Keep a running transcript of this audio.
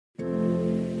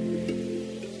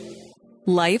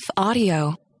Life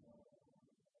Audio.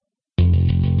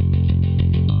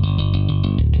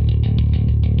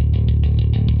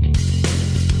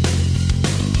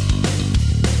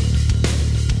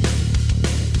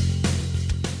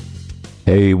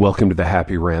 Hey, welcome to the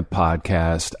Happy Rant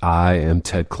Podcast. I am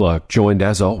Ted Kluck, joined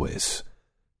as always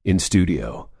in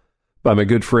studio by my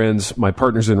good friends, my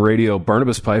partners in radio,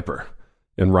 Barnabas Piper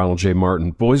and Ronald J.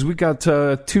 Martin. Boys, we got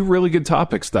two really good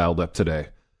topics dialed up today.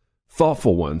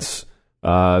 Thoughtful ones.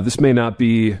 This may not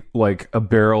be like a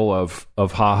barrel of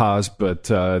ha-has, but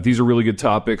these are really good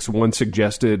topics. One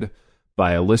suggested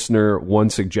by a listener, one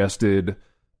suggested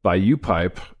by you,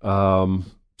 Pipe. So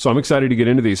I'm excited to get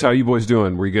into these. How are you boys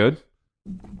doing? Were you good?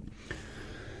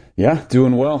 Yeah,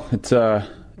 doing well. It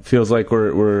feels like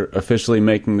we're officially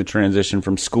making the transition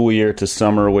from school year to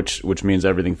summer, which means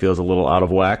everything feels a little out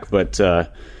of whack. But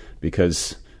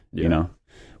because you know,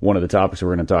 one of the topics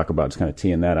we're going to talk about is kind of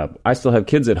teeing that up. I still have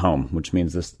kids at home, which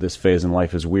means this phase in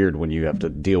life is weird when you have to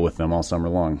deal with them all summer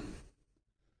long.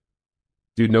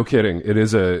 Dude, no kidding. It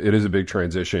is a big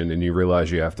transition, and you realize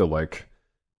you have to like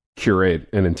curate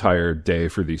an entire day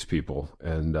for these people,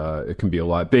 and it can be a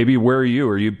lot. Baby, where are you?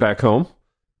 Are you back home?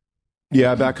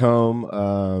 Yeah, back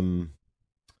home.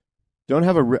 Don't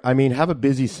have have a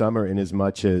busy summer in as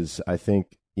much as I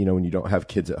think, you know, when you don't have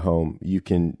kids at home, you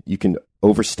can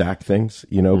overstack things,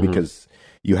 you know, because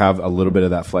you have a little bit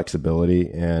of that flexibility.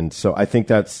 And so I think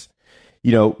that's,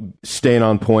 you know, staying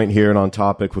on point here and on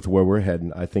topic with where we're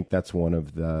heading. I think that's one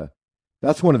of the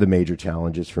major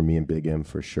challenges for me and Big M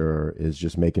for sure, is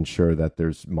just making sure that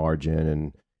there's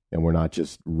margin and we're not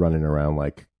just running around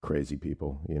like crazy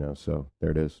people, you know. So there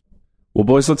it is. Well,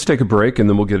 boys, let's take a break and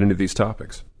then we'll get into these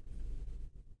topics.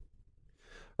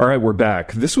 All right, we're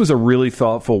back. This was a really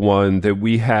thoughtful one that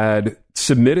we had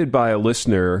submitted by a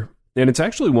listener, and it's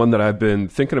actually one that I've been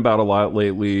thinking about a lot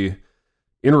lately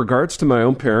in regards to my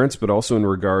own parents, but also in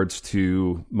regards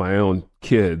to my own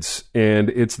kids. And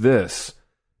it's this: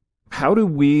 how do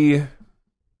we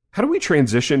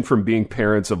transition from being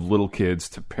parents of little kids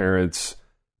to parents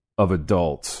of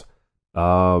adults?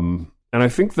 And I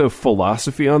think the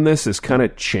philosophy on this has kind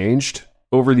of changed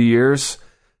over the years.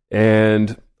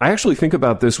 And I actually think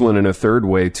about this one in a third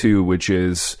way too, which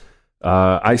is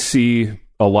I see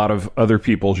a lot of other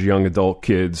people's young adult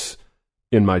kids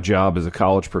in my job as a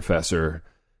college professor.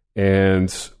 And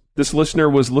this listener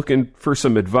was looking for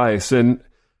some advice. And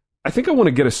I think I want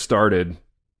to get us started.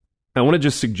 I want to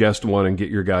just suggest one and get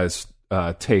your guys'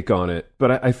 take on it.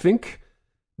 But I think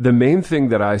the main thing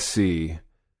that I see,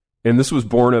 and this was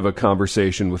born of a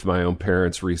conversation with my own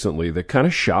parents recently that kind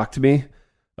of shocked me.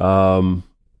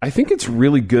 I think it's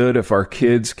really good if our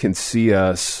kids can see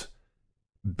us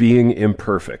being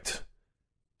imperfect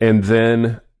and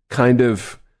then kind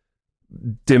of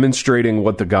demonstrating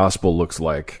what the gospel looks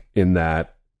like in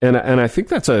that. And I think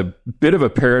that's a bit of a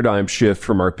paradigm shift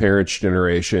from our parents'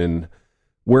 generation,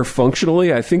 where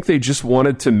functionally I think they just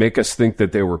wanted to make us think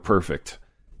that they were perfect.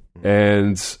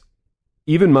 And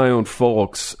even my own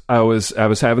folks, I was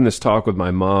having this talk with my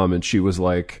mom, and she was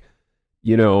like,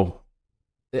 you know,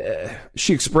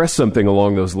 she expressed something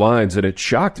along those lines, and it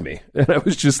shocked me. And I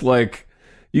was just like,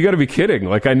 you got to be kidding.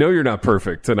 Like, I know you're not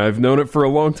perfect, and I've known it for a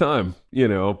long time, you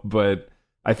know, but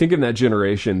I think in that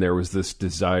generation, there was this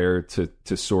desire to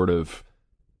sort of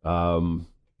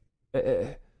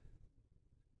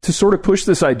push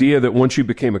this idea that once you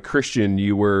became a Christian,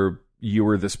 you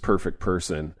were this perfect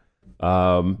person.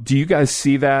 Do you guys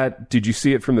see that? Did you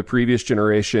see it from the previous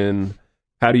generation?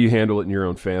 How do you handle it in your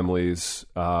own families?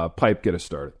 Pipe, get us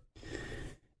started.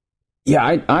 Yeah,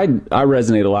 I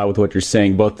resonate a lot with what you're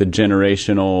saying, both the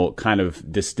generational kind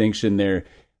of distinction there,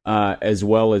 as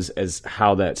well as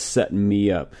how that set me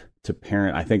up to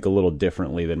parent, I think, a little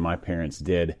differently than my parents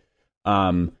did.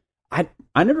 I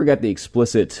never got the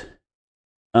explicit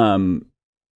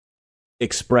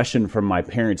expression from my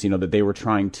parents, you know, that they were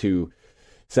trying to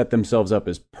set themselves up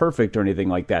as perfect or anything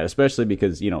like that, especially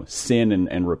because, you know, sin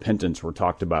and repentance were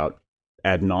talked about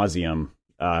ad nauseum,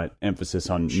 emphasis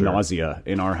on nausea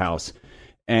in our house.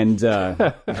 And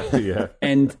yeah.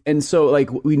 and so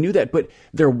like we knew that, but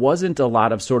there wasn't a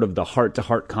lot of sort of the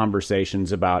heart-to-heart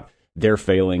conversations about their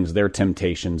failings, their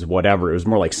temptations, whatever. It was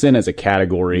more like sin as a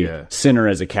category, sinner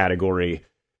as a category.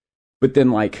 But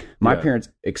then like my parents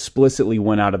explicitly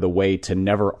went out of the way to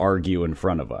never argue in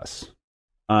front of us.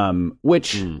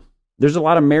 Which there's a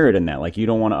lot of merit in that. Like, you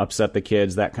don't want to upset the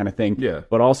kids, that kind of thing. Yeah.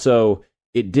 But also,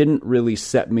 it didn't really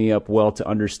set me up well to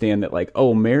understand that, like,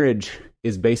 oh, marriage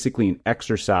is basically an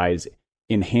exercise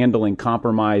in handling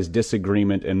compromise,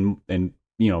 disagreement, and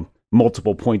you know,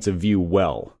 multiple points of view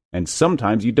well. And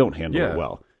sometimes you don't handle it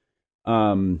well.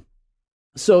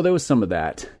 So there was some of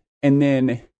that. And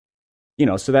then,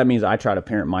 so that means I try to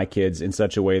parent my kids in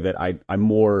such a way that I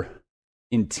more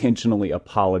intentionally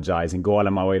apologize and go out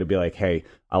of my way to be like, hey,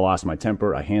 I lost my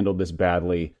temper. I handled this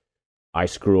badly. I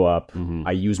screw up. Mm-hmm.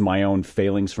 I use my own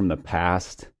failings from the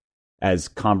past as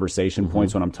conversation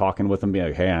points when I'm talking with them. Be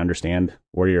like, hey, I understand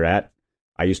where you're at.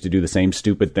 I used to do the same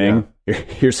stupid thing. Yeah.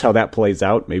 Here's how that plays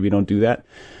out. Maybe don't do that.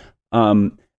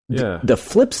 The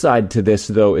flip side to this,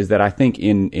 though, is that I think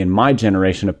in my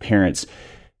generation of parents,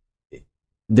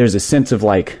 there's a sense of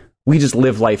like, we just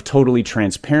live life totally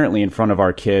transparently in front of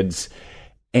our kids.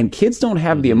 And kids don't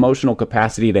have the emotional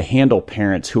capacity to handle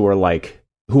parents who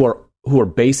are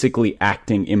basically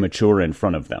acting immature in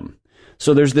front of them.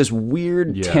 So there's this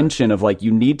weird tension of like,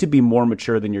 you need to be more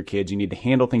mature than your kids. You need to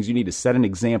handle things. You need to set an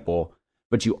example,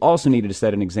 but you also need to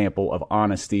set an example of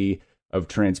honesty, of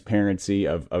transparency,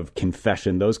 of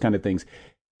confession, those kind of things.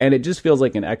 And it just feels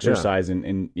like an exercise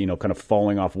in kind of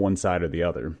falling off one side or the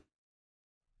other.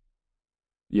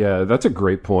 Yeah, that's a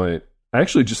great point. I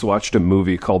actually just watched a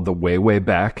movie called The Way, Way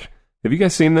Back. Have you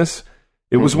guys seen this?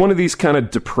 It was one of these kind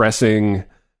of depressing...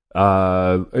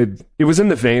 It was in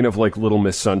the vein of like Little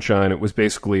Miss Sunshine. It was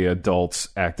basically adults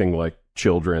acting like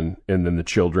children and then the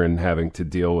children having to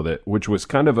deal with it, which was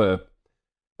kind of a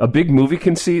big movie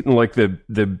conceit in like the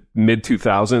mid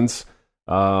 2000s.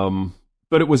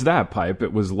 But it was that pipe.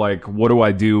 It was like, what do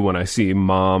I do when I see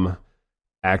mom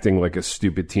acting like a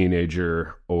stupid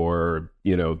teenager or,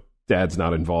 dad's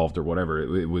not involved or whatever.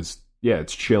 It was,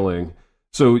 it's chilling.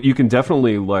 So you can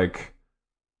definitely like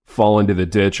fall into the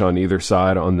ditch on either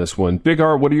side on this one. Big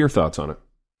R, what are your thoughts on it?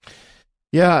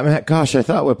 Yeah, I mean, gosh, I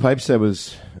thought what Pipe said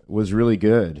was really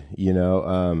good.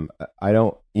 I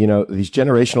don't, these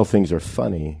generational things are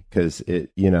funny because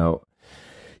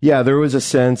there was a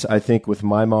sense, I think, with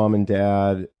my mom and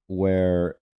dad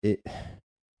where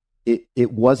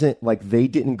it wasn't like they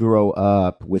didn't grow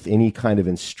up with any kind of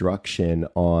instruction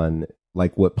on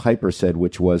like what Piper said,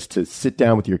 which was to sit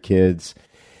down with your kids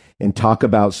and talk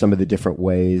about some of the different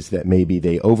ways that maybe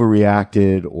they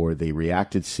overreacted or they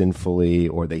reacted sinfully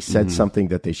or they said something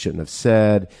that they shouldn't have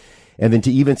said. And then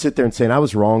to even sit there and say, I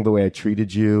was wrong the way I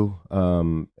treated you.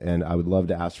 And I would love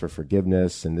to ask for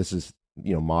forgiveness. And this is,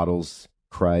 models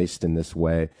Christ in this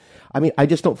way. I mean, I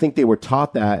just don't think they were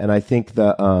taught that. And I think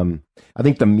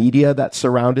the media that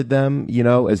surrounded them,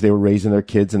 as they were raising their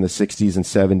kids in the 60s and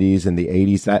 70s and the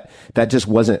 80s,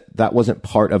 that wasn't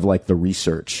part of like the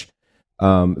research.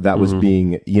 That was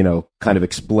being, kind of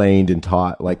explained and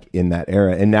taught like in that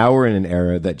era. And now we're in an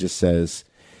era that just says,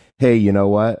 hey, you know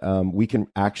what? We can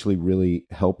actually really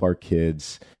help our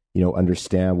kids,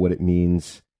 understand what it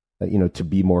means, to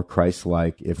be more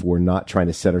Christ-like if we're not trying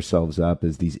to set ourselves up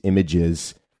as these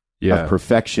images of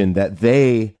perfection that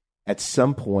they at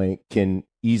some point can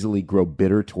easily grow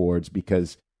bitter towards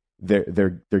because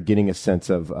they're getting a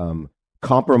sense of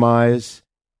compromise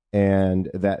and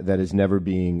that is never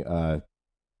being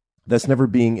that's never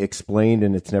being explained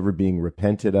and it's never being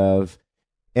repented of.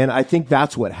 And I think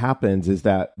that's what happens is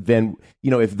that then,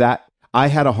 if that, I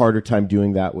had a harder time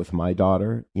doing that with my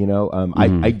daughter,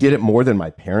 I did it more than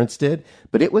my parents did,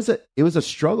 but it was a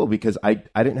struggle because I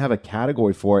didn't have a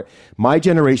category for it. My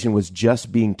generation was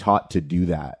just being taught to do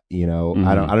that. I don't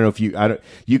know if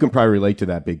you can probably relate to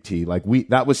that, Big T. Like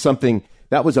that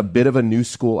was a bit of a new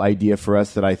school idea for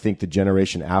us that I think the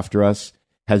generation after us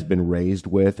has been raised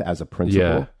with as a principle.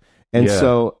 Yeah. And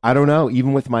so I don't know,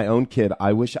 even with my own kid,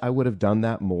 I wish I would have done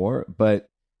that more, but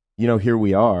here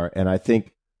we are. And I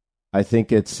think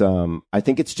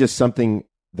it's just something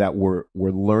that we're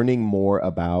learning more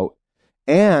about.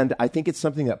 And I think it's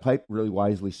something that Pipe really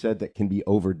wisely said that can be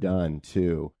overdone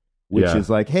too, which is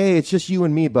like, hey, it's just you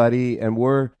and me, buddy. And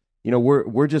we're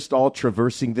just all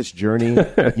traversing this journey,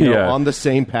 on the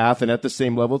same path and at the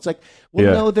same level. It's like,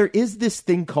 no, there is this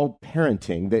thing called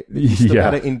parenting that you still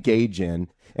got to engage in.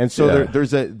 And so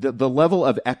there's the level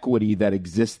of equity that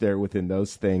exists there within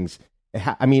those things.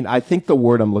 I mean, I think the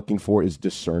word I'm looking for is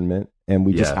discernment, and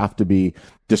we just have to be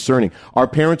discerning. Our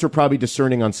parents are probably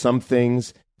discerning on some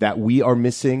things that we are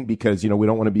missing because, we don't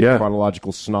want to be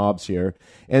chronological snobs here.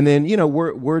 And then,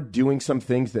 we're doing some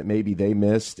things that maybe they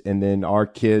missed, and then our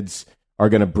kids are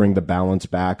going to bring the balance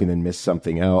back and then miss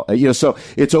something else. So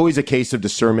it's always a case of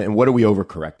discernment. And what are we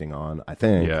overcorrecting on? I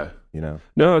think. Yeah.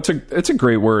 No, it's a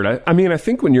great word. I mean, I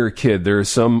think when you're a kid,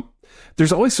 there's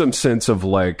always some sense of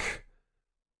like,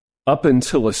 up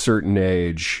until a certain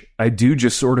age, I do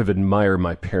just sort of admire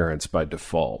my parents by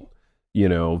default.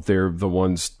 They're the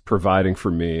ones providing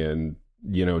for me and,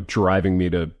 driving me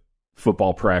to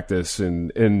football practice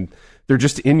and they're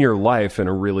just in your life in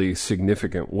a really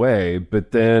significant way.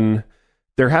 But then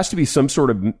there has to be some sort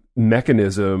of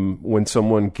mechanism when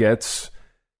someone gets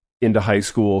into high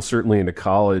school, certainly into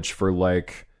college, for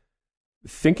like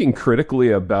thinking critically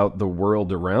about the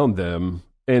world around them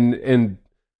and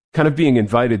kind of being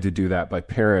invited to do that by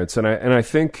parents. And I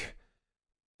think,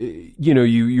 you know,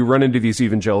 you run into these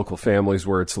evangelical families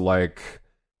where it's like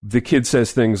the kid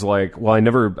says things like, well, I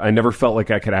never felt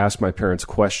like I could ask my parents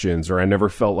questions, or I never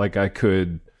felt like I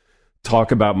could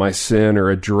talk about my sin or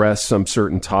address some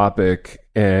certain topic.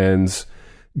 And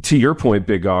to your point,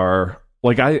 Big R,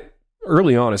 like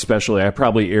early on especially, I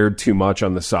probably erred too much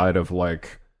on the side of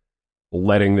like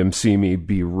letting them see me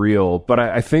be real. But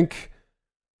I think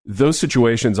those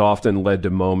situations often led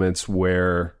to moments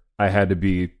where I had to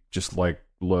be just like,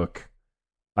 look,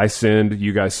 I sinned.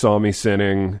 You guys saw me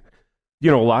sinning. You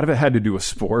know, a lot of it had to do with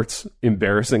sports,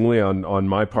 embarrassingly, on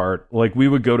my part. Like, we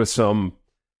would go to some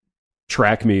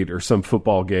track meet or some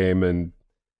football game, and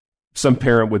some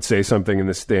parent would say something in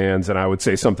the stands, and I would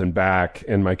say something back,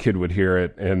 and my kid would hear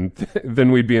it, and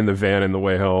then we'd be in the van in the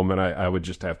way home, and I would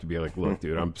just have to be like, look,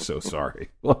 dude, I'm so sorry.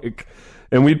 Like,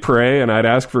 and we'd pray, and I'd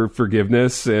ask for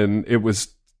forgiveness, and it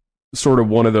was sort of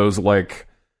one of those, like,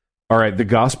 all right, the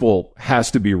gospel has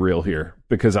to be real here,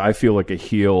 because I feel like a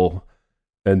heel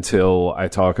until I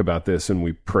talk about this and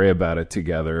we pray about it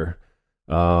together.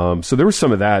 So there was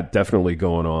some of that definitely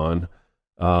going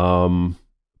on.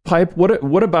 Pipe,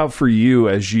 what about for you,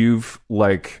 as you've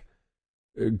like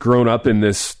grown up in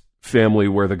this family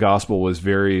where the gospel was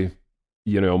very,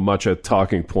 you know, much a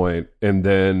talking point, and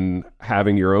then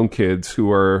having your own kids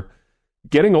who are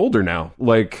getting older now,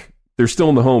 like they're still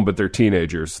in the home, but they're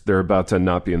teenagers. They're about to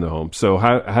not be in the home. So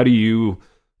how do you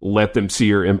let them see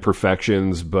your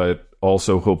imperfections, but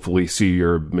also hopefully see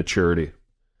your maturity?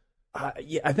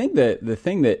 Yeah, I think that the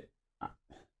thing that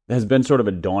has been sort of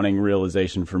a dawning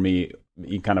realization for me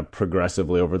kind of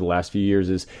progressively over the last few years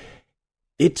is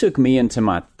it took me into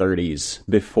my 30s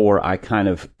before I kind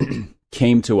of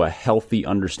came to a healthy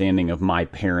understanding of my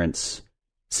parents'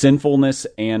 sinfulness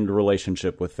and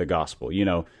relationship with the gospel. You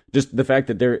know, just the fact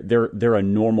that they're a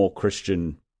normal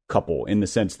Christian couple in the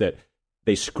sense that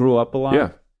they screw up a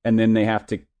lot, and then they have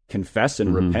to confess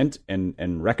and repent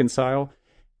and reconcile,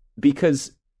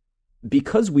 because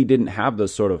we didn't have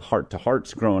those sort of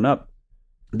heart-to-hearts growing up.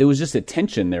 There was just a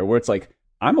tension there where it's like,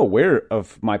 I'm aware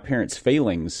of my parents'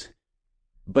 failings,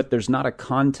 but there's not a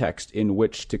context in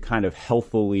which to kind of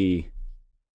healthily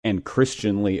and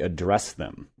Christianly address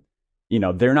them. You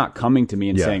know, they're not coming to me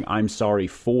and saying, I'm sorry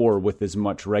for, with as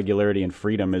much regularity and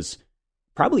freedom as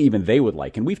probably even they would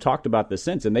like. And we've talked about this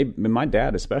since, and my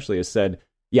dad especially has said,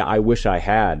 yeah, I wish I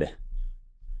had,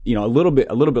 you know, a little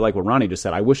bit like what Ronnie just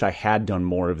said. I wish I had done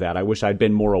more of that. I wish I'd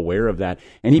been more aware of that.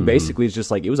 And he basically is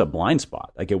just like, it was a blind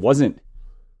spot. Like, he wasn't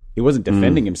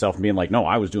defending himself and being like, no,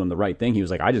 I was doing the right thing. He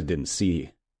was like, I just didn't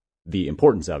see the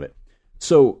importance of it.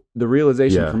 So the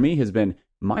realization for me has been,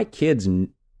 my kids,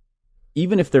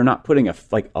 even if they're not putting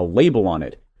a label on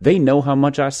it, they know how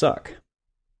much I suck.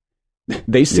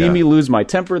 They see me lose my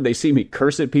temper. They see me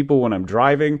curse at people when I'm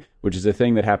driving, which is a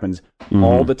thing that happens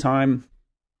all the time.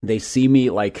 They see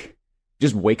me like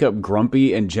just wake up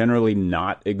grumpy and generally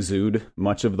not exude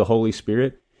much of the Holy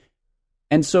Spirit.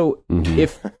 And so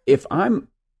if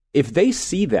they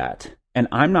see that and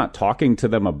I'm not talking to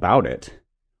them about it,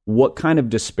 what kind of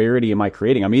disparity am I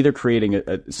creating? I'm either creating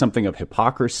something of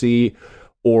hypocrisy,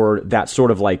 or that sort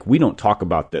of like, we don't talk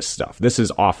about this stuff, this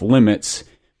is off limits.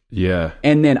 Yeah.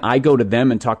 And then I go to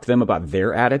them and talk to them about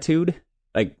their attitude.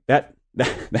 Like that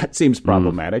seems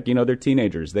problematic. You know, they're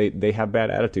teenagers. They have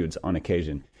bad attitudes on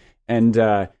occasion. And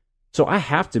so I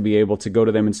have to be able to go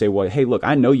to them and say, well, hey, look,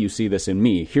 I know you see this in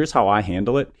me. Here's how I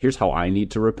handle it. Here's how I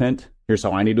need to repent. Here's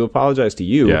how I need to apologize to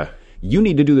you. Yeah. You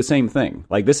need to do the same thing.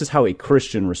 Like, this is how a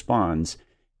Christian responds.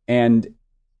 And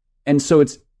so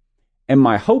and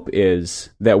my hope is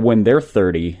that when they're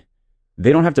 30,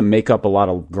 they don't have to make up a lot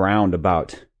of ground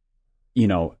about, you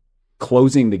know,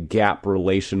 closing the gap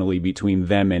relationally between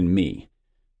them and me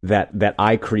that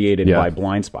I created by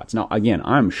blind spots. Now, again,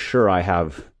 I'm sure I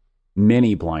have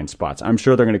many blind spots. I'm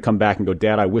sure they're going to come back and go,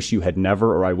 Dad, I wish you had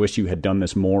never, or I wish you had done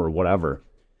this more, or whatever.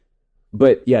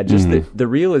 But yeah, just the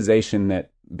realization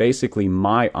that basically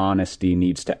my honesty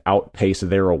needs to outpace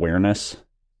their awareness,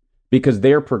 because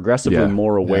they're progressively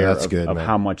more aware of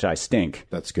how much I stink.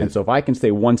 That's good. And so if I can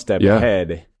stay one step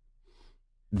ahead,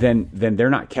 then they're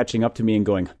not catching up to me and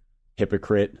going,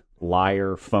 hypocrite,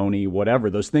 liar, phony, whatever,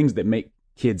 those things that make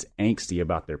kids angsty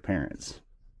about their parents.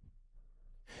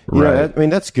 Right. Yeah, I mean,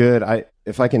 that's good.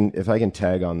 If I can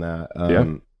tag on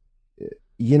that.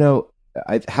 You know,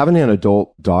 having an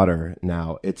adult daughter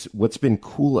now, what's been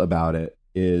cool about it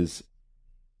is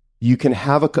you can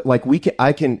have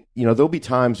I can, there'll be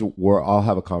times where I'll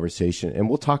have a conversation and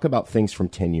we'll talk about things from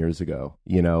 10 years ago,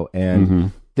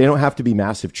 and they don't have to be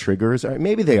massive triggers. Or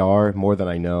maybe they are more than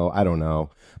I know. I don't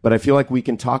know. But I feel like we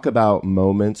can talk about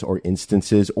moments or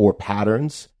instances or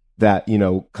patterns that,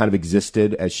 kind of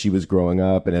existed as she was growing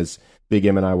up and as Big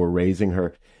M and I were raising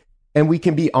her. And we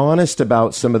can be honest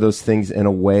about some of those things in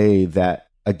a way that,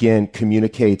 again,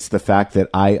 communicates the fact that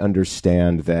I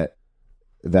understand that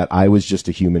I was just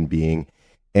a human being.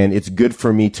 And it's good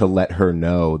for me to let her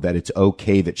know that it's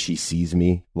okay that she sees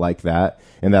me like that,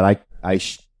 and that I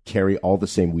carry all the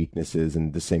same weaknesses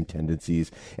and the same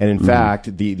tendencies. And in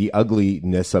fact, the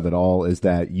ugliness of it all is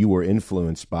that you were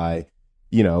influenced by,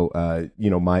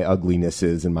 my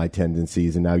uglinesses and my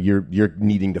tendencies. And now you're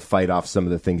needing to fight off some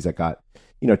of the things that got,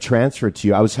 transferred to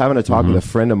you. I was having a talk with a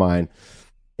friend of mine,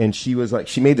 and she was like,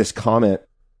 she made this comment,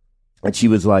 and she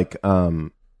was like,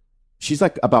 she's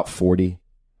like about 40.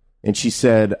 And she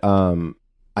said, I'm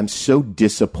so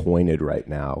disappointed right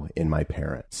now in my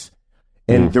parents.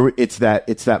 And it's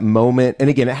that moment. And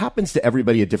again, it happens to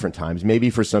everybody at different times. Maybe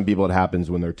for some people it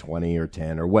happens when they're 20 or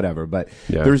 10 or whatever. But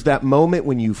there's that moment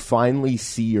when you finally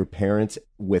see your parents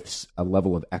with a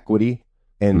level of equity,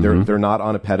 and they're not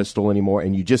on a pedestal anymore.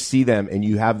 And you just see them, and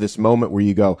you have this moment where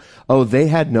you go, oh, they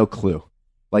had no clue.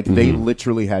 Like they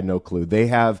literally had no clue. They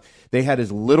had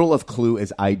as little of clue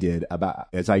as I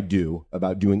do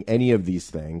about doing any of these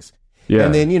things. Yeah.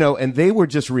 And then, and they were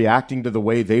just reacting to the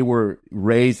way they were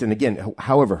raised. And again,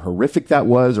 however horrific that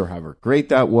was or however great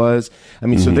that was. I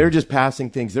mean, so they're just passing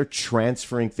things. They're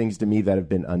transferring things to me that have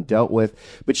been undealt with.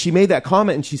 But she made that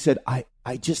comment, and she said,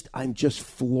 I'm just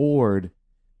floored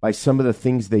by some of the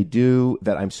things they do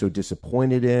that I'm so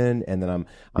disappointed in, and that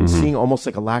I'm seeing almost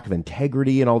like a lack of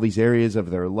integrity in all these areas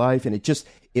of their life, and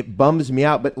it bums me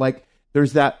out. But like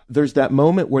there's that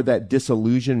moment where that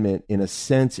disillusionment, in a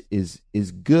sense,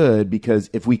 is good,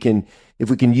 because if we can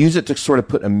use it to sort of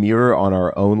put a mirror on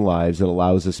our own lives, it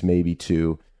allows us maybe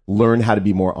to learn how to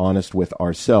be more honest with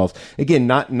ourselves. Again,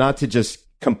 not to just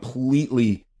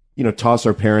completely toss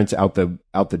our parents out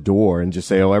the door and just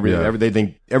say, oh,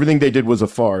 everything they did was a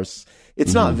farce.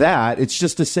 It's not that. It's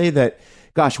just to say that,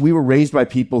 gosh, we were raised by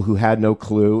people who had no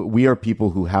clue. We are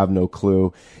people who have no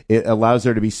clue. It allows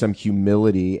there to be some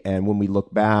humility. And when we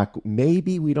look back,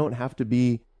 maybe we don't have to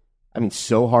be,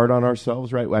 so hard on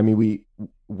ourselves, right? I mean,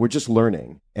 we're just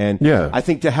learning. And I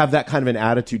think to have that kind of an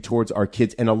attitude towards our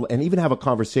kids, and even have a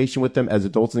conversation with them as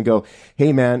adults and go,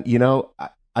 hey man,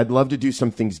 I'd love to do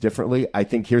some things differently. I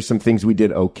think here's some things we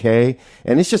did okay.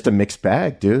 And it's just a mixed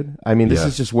bag, dude. I mean, this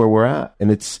is just where we're at. And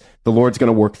the Lord's going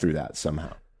to work through that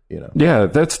somehow, Yeah,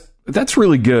 that's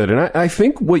really good. And I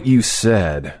think what you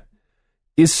said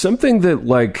is something that,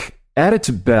 like, at its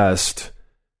best,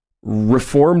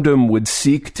 Reformdom would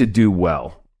seek to do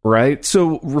well, right?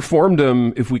 So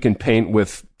Reformdom, if we can paint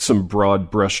with some broad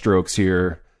brushstrokes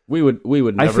here. We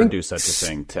would never do such a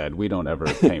thing, Ted. We don't ever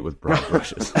paint with broad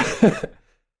brushes.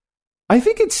 I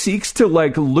think it seeks to,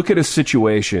 like, look at a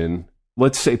situation,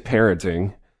 let's say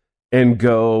parenting, and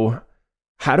go,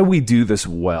 how do we do this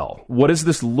well? What does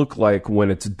this look like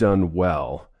when it's done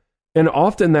well? And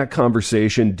often that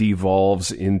conversation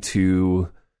devolves into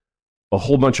a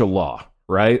whole bunch of law,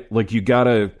 right? Like you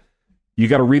gotta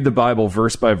read the Bible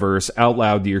verse by verse out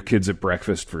loud to your kids at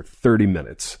breakfast for 30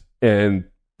 minutes. And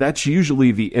that's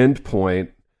usually the end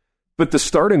point. But the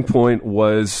starting point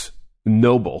was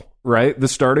noble, right? The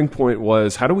starting point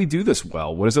was, how do we do this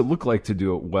well? What does it look like to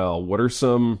do it well? What are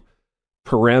some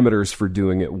parameters for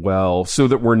doing it well, so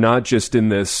that we're not just in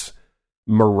this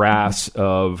morass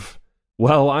of,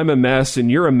 well, I'm a mess and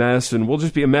you're a mess and we'll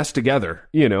just be a mess together,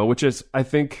 which is, I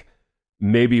think,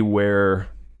 maybe where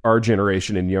our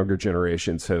generation and younger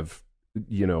generations have,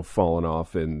 fallen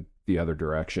off in the other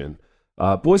direction.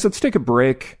 Boys, let's take a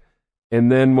break.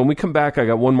 And then when we come back, I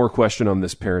got one more question on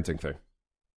this parenting thing.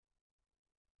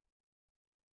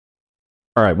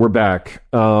 All right, we're back.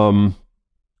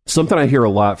 Something I hear a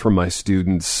lot from my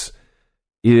students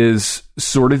is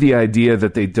sort of the idea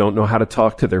that they don't know how to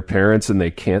talk to their parents and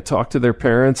they can't talk to their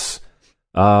parents.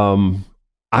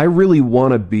 I really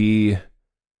want to be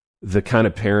the kind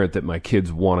of parent that my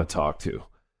kids want to talk to.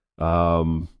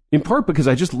 In part because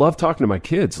I just love talking to my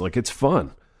kids. Like, it's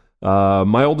fun.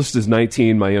 My oldest is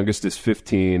 19, my youngest is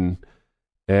 15,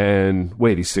 and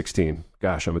wait, he's 16.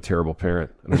 Gosh, I'm a terrible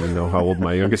parent. I don't even know how old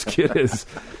my youngest kid is.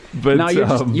 But no,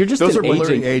 you're just those an are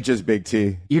blurry aging ages, Big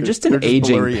T. You're just an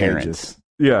aging parent.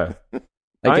 Yeah.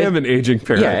 Like, I am an aging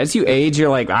parent. Yeah, as you age, you're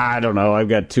like, I don't know, I've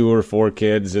got 2 or 4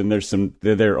 kids, and there's some,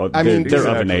 they're of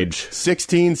an age.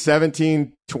 16,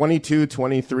 17, 22,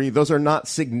 23, those are not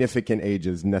significant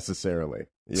ages necessarily.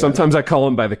 Yeah. Sometimes I call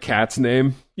them by the cat's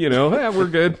name, we're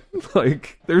good.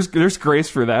 Like, there's grace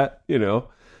for that,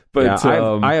 But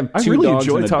yeah, I have 2 really dogs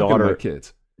enjoy and a talking daughter. to my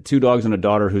kids. 2 dogs and a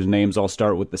daughter whose names all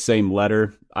start with the same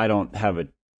letter. I don't have a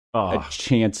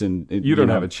chance in you don't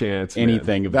have a chance,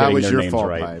 anything man. of getting their names fault,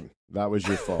 right. Pipe. That was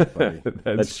your fault, buddy.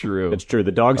 That's true. That's true.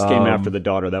 The dogs came after the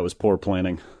daughter. That was poor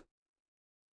planning.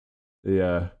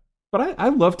 Yeah. But I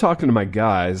love talking to my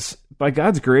guys. By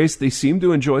God's grace, they seem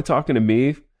to enjoy talking to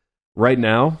me right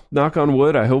now. Knock on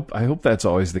wood. I hope that's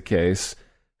always the case.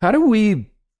 How do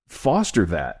we foster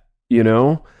that?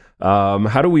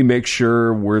 How do we make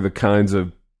sure we're the kinds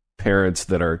of parents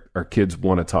that our kids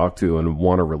want to talk to and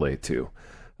want to relate to?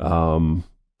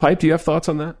 Pipe, do you have thoughts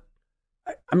on that?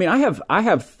 I mean, I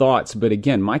have thoughts, but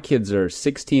again, my kids are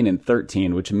 16 and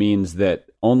 13, which means that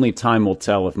only time will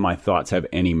tell if my thoughts have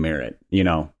any merit.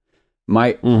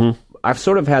 I've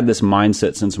sort of had this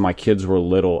mindset since my kids were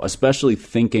little, especially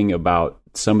thinking about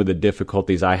some of the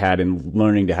difficulties I had in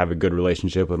learning to have a good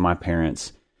relationship with my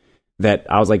parents, that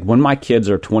I was like, when my kids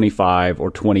are 25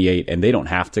 or 28 and they don't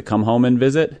have to come home and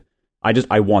visit,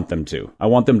 I want them to. I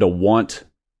want them to want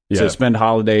to spend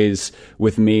holidays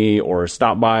with me or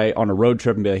stop by on a road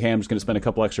trip and be like, hey, I'm just going to spend a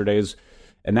couple extra days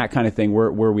and that kind of thing,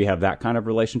 where we have that kind of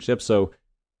relationship. So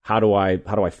how do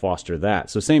I foster that?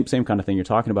 So same kind of thing you're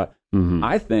talking about. Mm-hmm.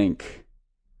 I think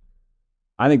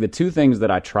the 2 things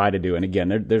that I try to do, and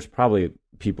again, there's probably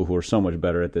people who are so much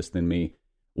better at this than me.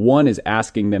 One is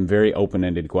asking them very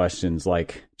open-ended questions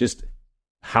like, just,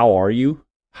 how are you?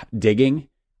 Digging.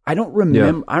 I don't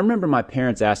remember. Yeah. I remember my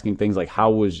parents asking things like,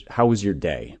 how was your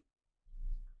day?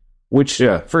 Which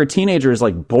for a teenager is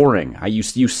like boring.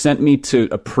 You sent me to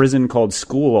a prison called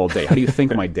school all day. How do you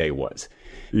think my day was?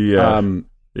 Yeah.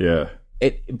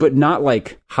 But not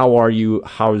like, how are you?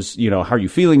 How are you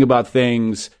feeling about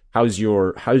things? How's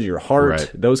your heart?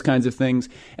 Right. Those kinds of things.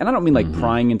 And I don't mean like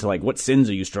prying into like, what sins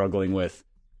are you struggling with?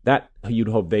 That you'd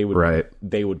hope they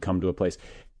would come to a place.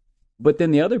 But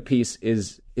then the other piece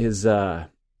is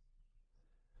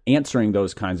answering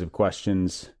those kinds of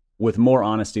questions with more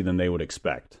honesty than they would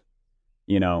expect.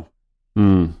 So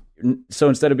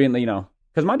instead of being,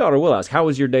 because my daughter will ask, how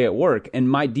was your day at work? And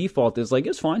my default is like,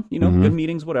 it's fine, good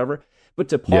meetings, whatever. But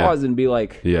to pause and be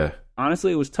like,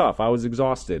 honestly, it was tough. I was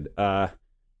exhausted. I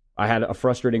had a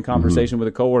frustrating conversation with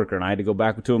a coworker, and I had to go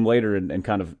back to him later and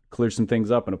kind of clear some things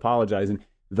up and apologize. And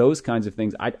those kinds of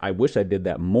things, I wish I did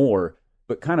that more,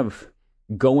 but kind of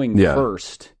going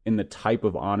first in the type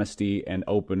of honesty and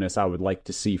openness I would like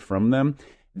to see from them.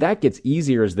 That gets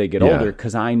easier as they get older,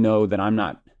 because I know that I'm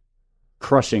not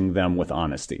crushing them with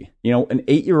honesty. An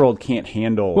 8-year-old can't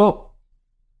handle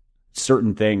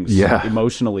certain things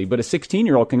emotionally, but a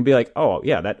 16-year-old can be like, oh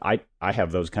yeah, that I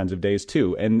have those kinds of days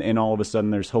too. And all of a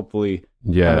sudden there's hopefully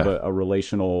kind of a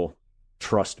relational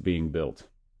trust being built.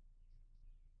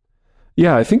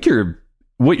 Yeah, I think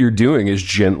what you're doing is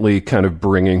gently kind of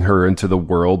bringing her into the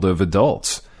world of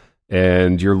adults.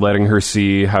 And you're letting her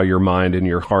see how your mind and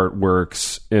your heart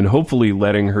works, and hopefully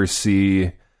letting her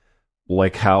see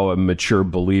like how a mature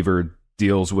believer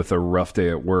deals with a rough day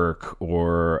at work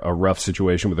or a rough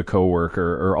situation with a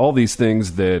coworker, or all these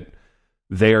things that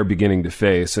they are beginning to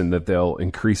face and that they'll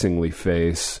increasingly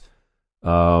face.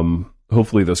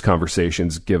 Hopefully those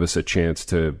conversations give us a chance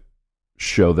to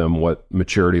show them what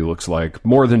maturity looks like,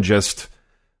 more than just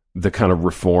the kind of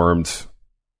reformed,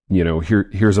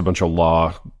 here's a bunch of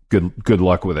law. Good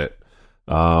luck with it.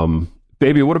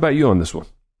 Baby, what about you on this one?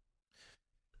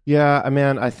 Yeah,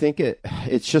 man, I think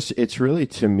it's really,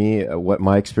 to me, what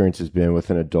my experience has been with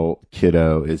an adult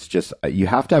kiddo is just, you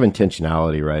have to have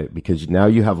intentionality, right? Because now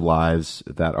you have lives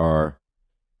that are,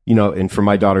 and for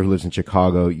my daughter who lives in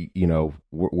Chicago,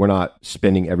 we're not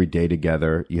spending every day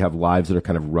together. You have lives that are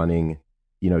kind of running,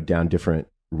 down different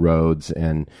roads.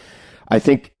 And I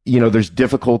think, there's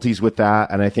difficulties with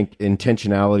that. And I think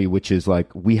intentionality, which is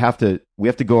like, we have to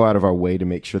go out of our way to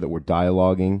make sure that we're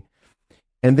dialoguing.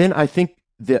 And then I think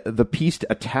the piece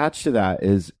attached to that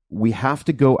is we have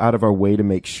to go out of our way to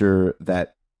make sure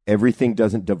that everything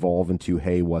doesn't devolve into,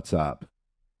 hey, what's up?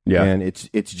 Yeah. And it's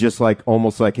just like,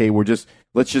 almost like, hey,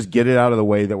 let's just get it out of the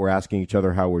way that we're asking each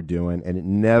other how we're doing. And it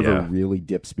never really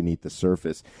dips beneath the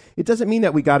surface. It doesn't mean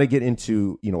that we got to get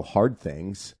into, hard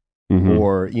things. Mm-hmm.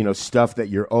 Or, stuff that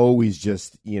you're always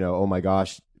just, oh my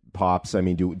gosh, Pops. I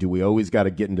mean, do we always got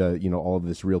to get into, all of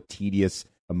this real tedious,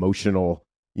 emotional,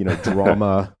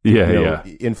 drama,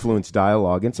 influence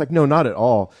dialogue? And it's like, no, not at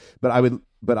all. But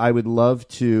I would love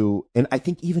to, and I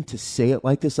think even to say it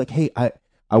like this, like, hey,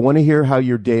 I want to hear how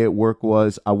your day at work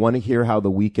was. I want to hear how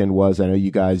the weekend was. I know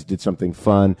you guys did something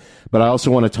fun, but I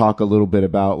also want to talk a little bit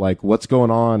about like what's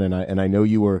going on. And I know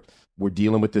you were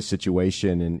dealing with this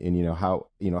situation, and how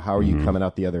are you coming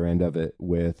out the other end of it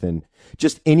with, and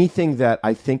just anything that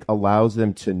I think allows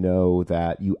them to know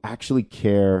that you actually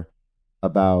care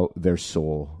about their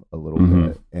soul a little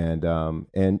bit. And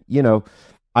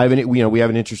we have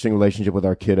an interesting relationship with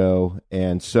our kiddo.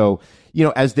 And so,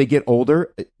 as they get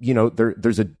older,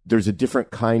 there's a different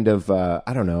kind of,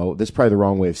 I don't know, this is probably the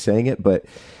wrong way of saying it, but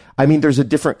I mean, there's a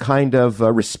different kind of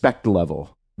respect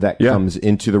level that comes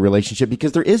into the relationship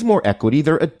because there is more equity.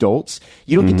 They're adults.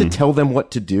 You don't get to tell them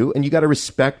what to do, and you got to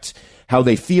respect how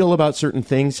they feel about certain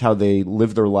things, how they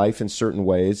live their life in certain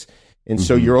ways. And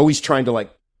so you're always trying to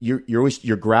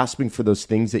you're grasping for those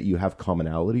things that you have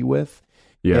commonality with.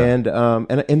 Yeah. And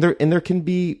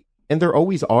there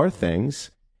always are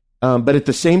things. But at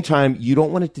the same time, you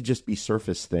don't want it to just be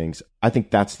surface things. I think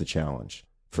that's the challenge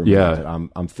for me that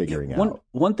I'm figuring out.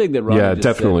 One thing that Ronnie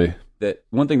definitely.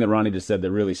 One thing that Ronnie just said that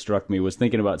really struck me was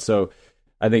thinking about, so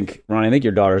I think, Ronnie,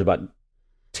 your daughter is about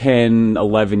 10,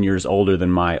 11 years older than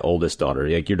my oldest daughter.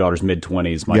 Like your daughter's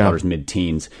mid-20s, my daughter's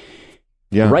mid-teens.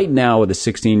 Yeah. Right now with a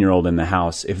 16-year-old in the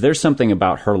house, if there's something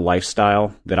about her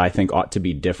lifestyle that I think ought to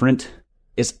be different,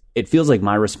 it feels like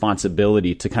my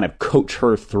responsibility to kind of coach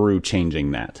her through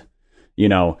changing that.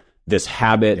 This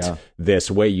habit,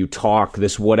 this way you talk,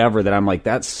 this whatever, that I'm like,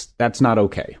 that's not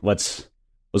okay. Let's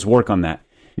work on that.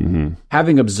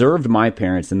 Having observed my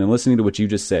parents and then listening to what you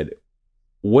just said,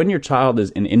 when your child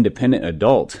is an independent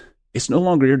adult, it's no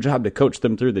longer your job to coach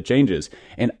them through the changes.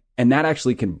 And that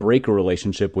actually can break a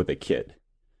relationship with a kid.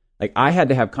 Like I had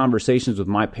to have conversations with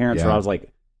my parents where I was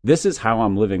like, this is how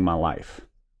I'm living my life.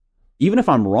 Even if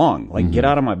I'm wrong, like get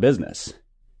out of my business.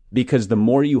 Because the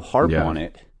more you harp on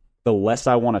it, the less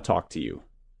I want to talk to you.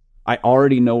 I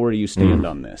already know where you stand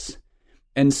on this.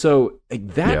 And so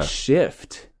like, that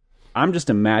shift, I'm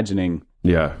just imagining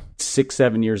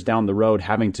 6-7 years down the road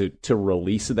having to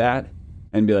release that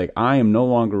and be like, I am no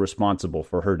longer responsible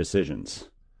for her decisions.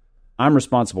 I'm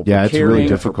responsible for caring, it's really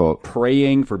difficult. For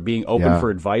praying, for being open for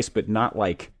advice, but not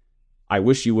like, I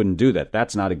wish you wouldn't do that.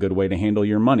 That's not a good way to handle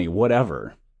your money,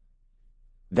 whatever.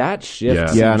 That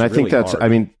shift. Yeah, and I really think that's, hard. I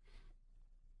mean,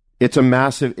 it's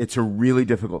a really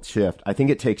difficult shift. I think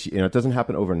it takes, it doesn't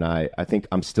happen overnight. I think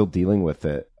I'm still dealing with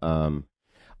it.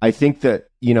 I think that,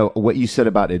 what you said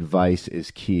about advice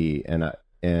is key.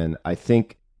 And I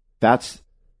think that's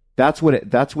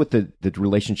what the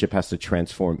relationship has to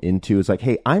transform into. Is like,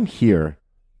 hey, I'm here.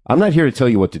 I'm not here to tell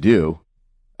you what to do,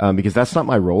 because that's not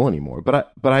my role anymore.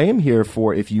 But I am here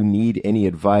for if you need any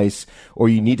advice or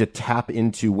you need to tap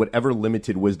into whatever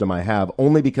limited wisdom I have,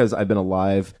 only because I've been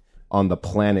alive on the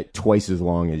planet twice as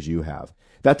long as you have.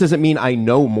 That doesn't mean I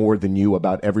know more than you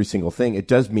about every single thing. It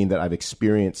does mean that I've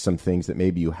experienced some things that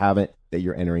maybe you haven't, that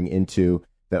you're entering into,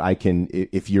 that I can,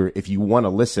 if you want to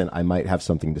listen, I might have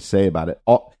something to say about it.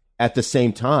 At the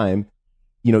same time,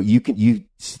 you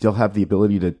still have the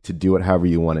ability to do it however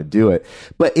you want to do it.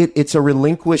 But it's a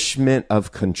relinquishment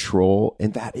of control,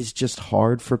 and that is just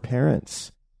hard for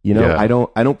parents. I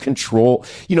don't control,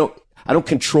 I don't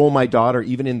control my daughter,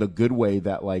 even in the good way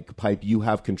that, like, Pipe, you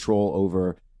have control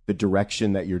over the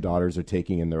direction that your daughters are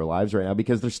taking in their lives right now,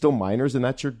 because they're still minors and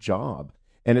that's your job.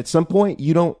 And at some point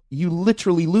you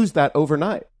literally lose that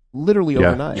overnight,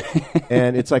 overnight.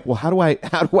 And it's like, well, how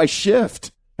do I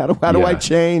shift? How do I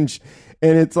change?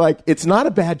 And it's like, it's not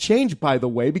a bad change, by the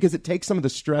way, because it takes some of the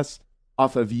stress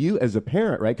off of you as a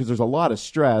parent, right? Because there's a lot of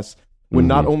stress when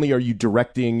not only are you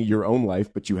directing your own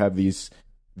life, but you have these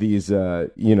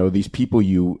people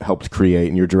you helped create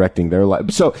and you're directing their life.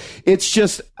 So it's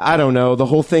just, I don't know. The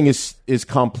whole thing is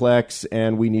complex,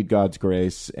 and we need God's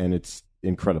grace, and it's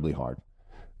incredibly hard.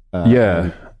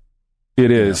 It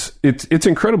is. It's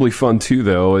incredibly fun too,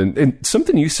 though. And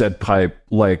something you said, Pipe,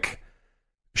 like,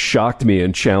 shocked me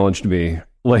and challenged me.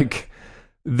 Like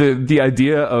the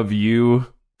idea of you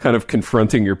kind of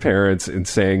confronting your parents and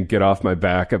saying, get off my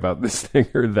back about this thing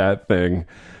or that thing.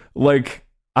 Like,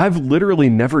 I've literally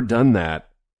never done that,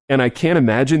 and I can't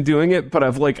imagine doing it, but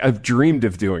I've dreamed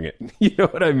of doing it. You know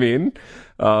what I mean?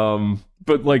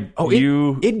 But like,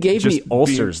 it gave me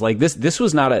ulcers. Like this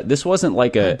wasn't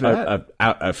like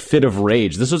a fit of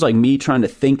rage. This was like me trying to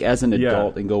think as an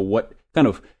adult and go, what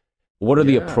are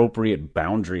the appropriate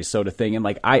boundaries, sort of thing. And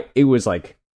like, I was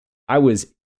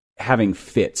having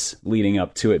fits leading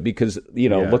up to it because,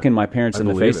 looking my parents in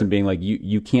the face and being like,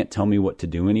 you can't tell me what to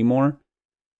do anymore.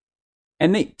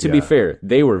 And to be fair,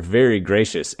 they were very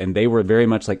gracious, and they were very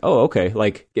much like, oh, okay.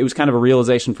 Like, it was kind of a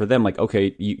realization for them, like,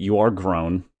 okay, you are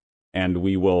grown, and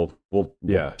we'll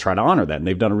try to honor that. And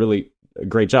they've done a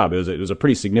great job. It was a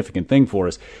pretty significant thing for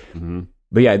us. Mm-hmm.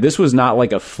 But yeah, this was not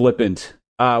like a flippant,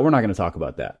 we're not going to talk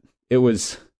about that. It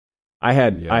was, I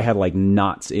had like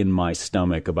knots in my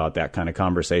stomach about that kind of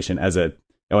conversation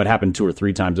it happened 2 or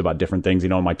 3 times about different things,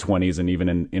 in my 20s and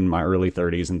even in my early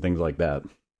 30s and things like that.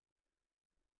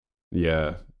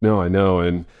 Yeah, no, I know.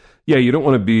 And yeah, you don't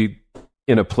want to be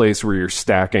in a place where you're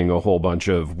stacking a whole bunch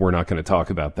of, we're not going to talk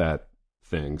about that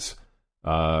things.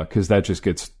 Because that just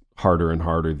gets harder and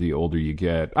harder the older you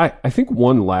get. I think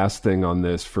one last thing on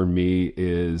this for me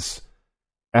is,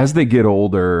 as they get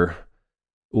older,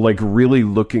 like really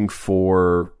looking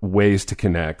for ways to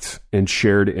connect and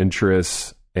shared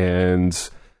interests. And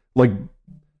like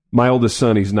my oldest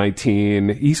son, he's 19.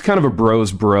 He's kind of a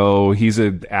bro's bro. He's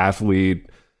an athlete.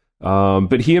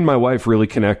 But he and my wife really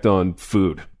connect on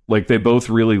food. Like they both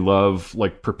really love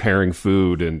like preparing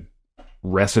food and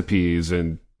recipes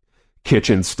and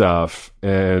kitchen stuff.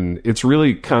 And it's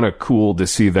really kind of cool to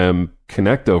see them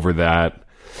connect over that.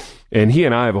 And he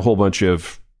and I have a whole bunch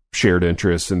of shared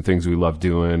interests and things we love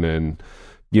doing. And,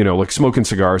 like smoking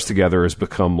cigars together has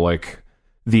become like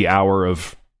the hour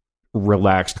of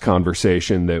relaxed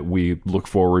conversation that we look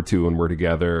forward to when we're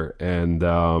together. And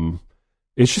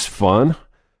it's just fun.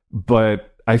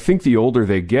 But I think the older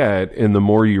they get and the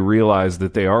more you realize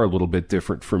that they are a little bit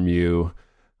different from you,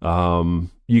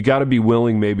 you got to be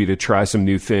willing maybe to try some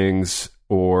new things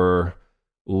or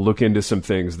look into some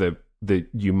things that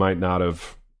you might not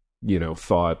have,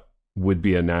 thought would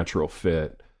be a natural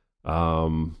fit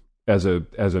as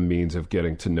a means of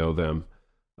getting to know them.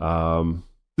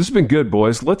 This has been good,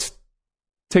 boys. Let's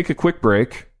take a quick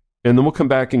break, and then we'll come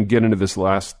back and get into this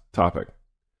last topic.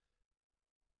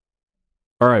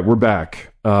 All right, we're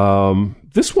back.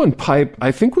 This one, Pipe,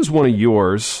 I think was one of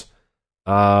yours.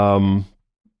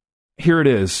 Here it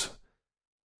is.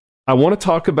 I want to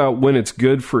talk about when it's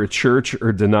good for a church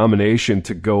or denomination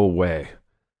to go away.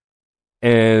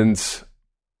 And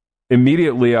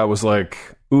immediately I was like,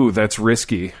 ooh, that's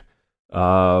risky.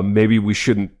 Maybe we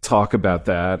shouldn't talk about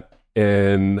that.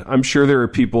 And I'm sure there are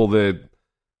people that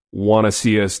want to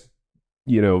see us,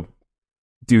 do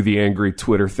the angry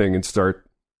Twitter thing and start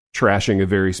trashing a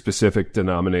very specific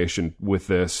denomination with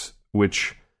this,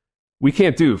 which we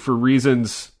can't do for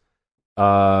reasons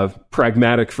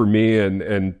pragmatic for me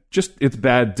and just it's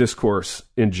bad discourse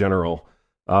in general.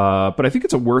 But I think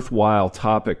it's a worthwhile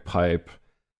topic, Pipe.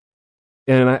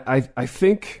 And I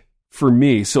think for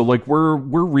me, so like we're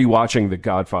rewatching the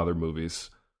Godfather movies,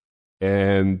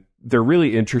 and they're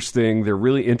really interesting. They're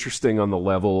really interesting on the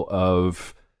level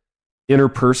of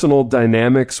interpersonal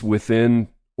dynamics within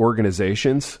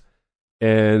organizations.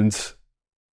 And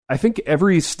I think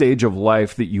every stage of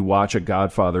life that you watch a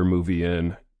Godfather movie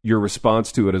in, your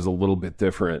response to it is a little bit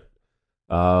different.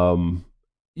 For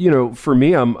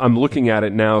me, I'm looking at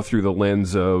it now through the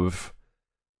lens of,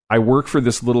 I work for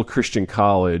this little Christian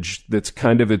college that's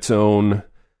kind of its own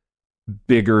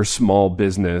bigger small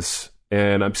business,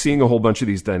 and I'm seeing a whole bunch of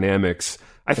these dynamics.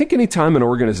 I think anytime an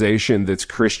organization that's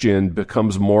Christian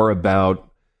becomes more about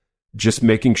just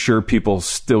making sure people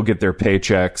still get their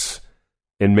paychecks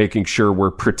and making sure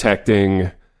we're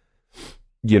protecting,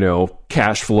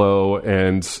 cash flow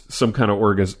and some kind of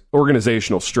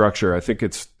organizational structure, I think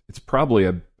it's probably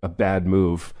a bad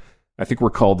move. I think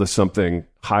we're called to something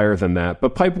higher than that.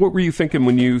 But Pipe, what were you thinking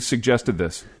when you suggested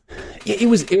this? It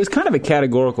was kind of a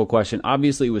categorical question.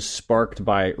 Obviously, it was sparked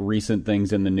by recent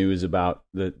things in the news about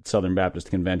the Southern Baptist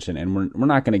Convention, and we're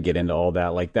not going to get into all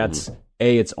that. Like that's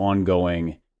A, it's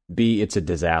ongoing. B, it's a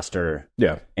disaster.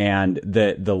 Yeah, and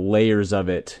the layers of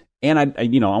it. And I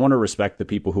want to respect the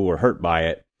people who were hurt by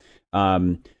it.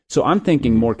 So I'm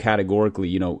thinking more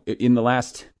categorically. In the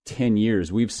last 10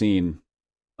 years, we've seen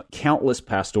countless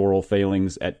pastoral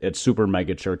failings at super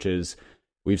mega churches.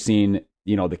 We've seen,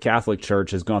 the Catholic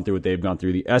Church has gone through what they've gone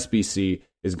through. The SBC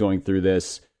is going through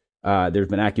this. There's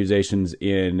been accusations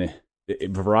in a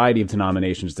variety of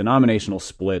denominations, denominational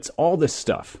splits, all this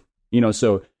stuff.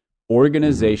 So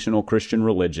organizational Christian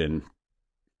religion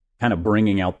kind of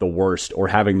bringing out the worst or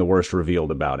having the worst revealed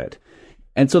about it.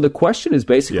 And so the question is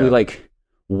basically like,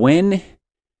 when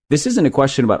this isn't a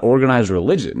question about organized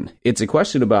religion, it's a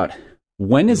question about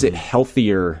when is it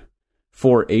healthier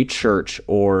for a church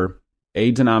or a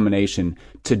denomination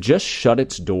to just shut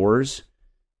its doors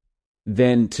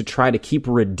than to try to keep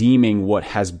redeeming what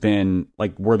has been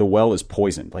like where the well is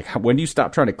poisoned? Like, when do you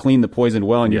stop trying to clean the poisoned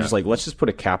well and you're just like, let's just put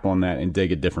a cap on that and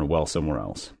dig a different well somewhere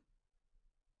else?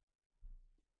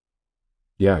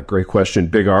 Yeah, great question.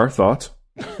 Big R, thoughts?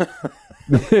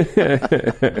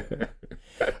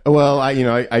 Well, I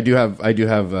do have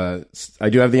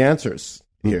the answers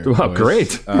here. Well,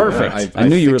 great. Perfect. I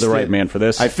knew you were the right man for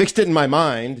this. I fixed it in my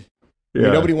mind. Yeah. I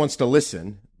mean, nobody wants to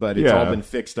listen, but it's all been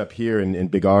fixed up here in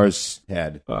Big R's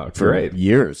head for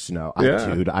years now.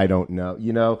 Dude, I don't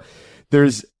know.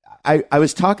 I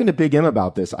was talking to Big M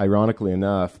about this, ironically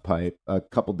enough, Pipe, a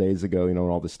couple days ago, when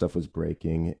all this stuff was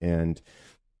breaking. And,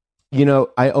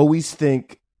 I always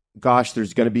think, gosh,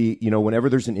 there's going to be, whenever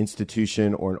there's an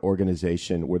institution or an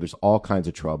organization where there's all kinds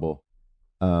of trouble,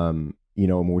 and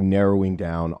we're narrowing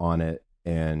down on it,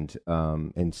 and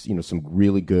some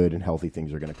really good and healthy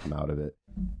things are going to come out of it,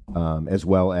 as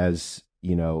well as,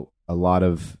 a lot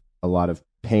of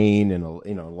pain and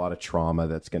a lot of trauma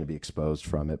that's going to be exposed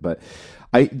from it. But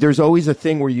there's always a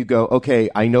thing where you go, okay,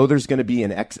 I know there's going to be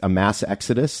a mass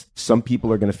exodus. Some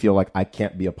people are going to feel like I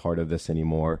can't be a part of this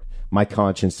anymore. My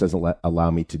conscience doesn't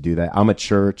allow me to do that. I'm a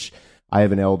church. I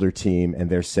have an elder team, and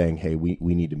they're saying, hey, we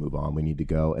need to move on. We need to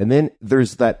go. And then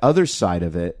there's that other side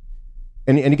of it.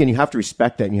 And again, you have to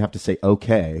respect that, and you have to say,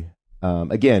 okay.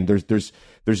 Again, there's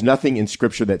nothing in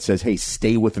Scripture that says, hey,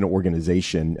 stay with an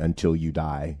organization until you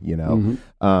die,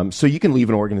 Mm-hmm. So you can leave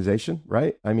an organization,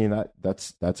 right? I mean,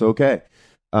 that's okay.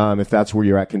 If that's where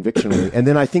you're at convictionally. And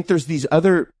then I think there's this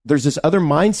other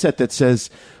mindset that says,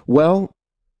 well,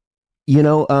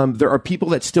 there are people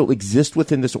that still exist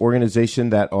within this organization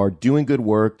that are doing good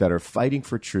work, that are fighting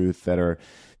for truth, that are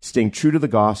staying true to the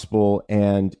gospel.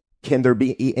 And can there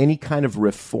be any kind of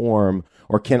reform,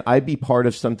 or can I be part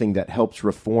of something that helps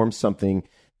reform something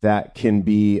that can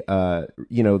be,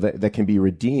 that can be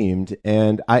redeemed?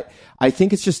 And I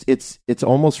think it's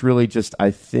almost really just,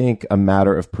 I think, a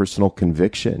matter of personal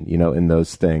conviction, in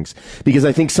those things, because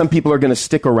I think some people are going to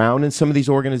stick around in some of these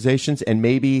organizations, and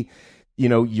maybe,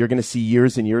 you're going to see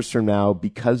years and years from now,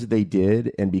 because they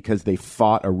did, and because they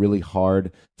fought a really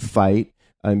hard fight,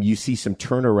 you see some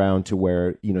turnaround to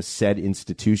where, said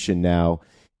institution now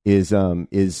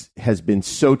has been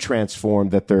so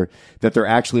transformed that they're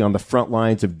actually on the front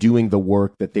lines of doing the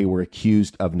work that they were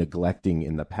accused of neglecting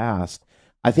in the past.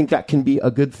 I think that can be a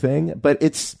good thing, but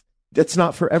it's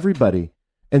not for everybody.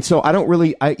 And so I don't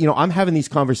really, I'm having these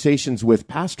conversations with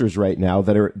pastors right now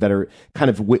that are kind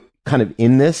of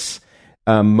in this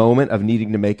moment of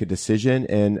needing to make a decision,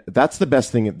 and that's the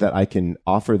best thing that I can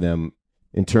offer them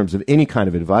in terms of any kind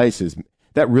of advice. Is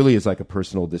that really is like a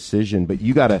personal decision, but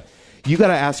you gotta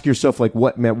ask yourself, like,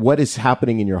 what is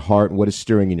happening in your heart, and what is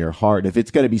stirring in your heart. If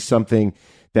it's going to be something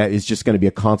that is just going to be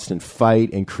a constant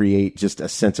fight and create just a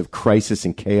sense of crisis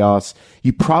and chaos,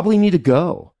 you probably need to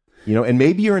go. And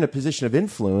maybe you're in a position of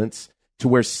influence to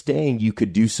where staying, you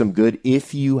could do some good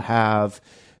if you have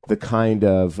the kind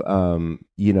of,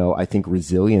 I think,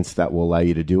 resilience that will allow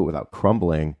you to do it without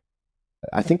crumbling.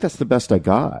 I think that's the best I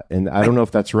got, and I don't know if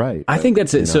that's right. I think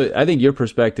that's it. So I think your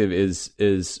perspective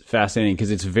is fascinating,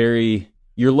 because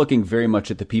you're looking very much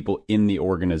at the people in the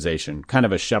organization, kind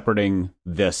of a shepherding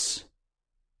this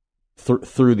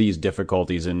through these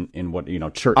difficulties in what,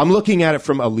 church. I'm looking at it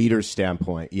from a leader's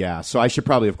standpoint. Yeah. So I should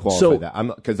probably have qualified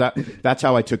that. Because that's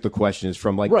how I took the question, is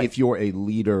from if you're a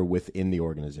leader within the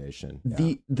organization.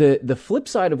 Yeah. The flip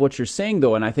side of what you're saying,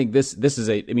 though, and I think this is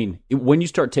when you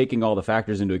start taking all the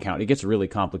factors into account, it gets really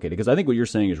complicated, because I think what you're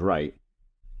saying is right.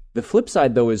 The flip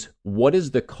side, though, is what is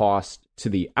the cost to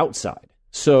the outside?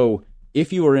 So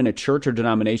if you are in a church or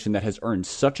denomination that has earned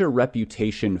such a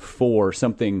reputation for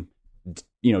something,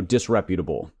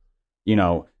 disreputable,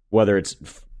 whether it's,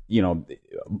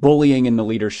 bullying in the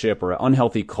leadership, or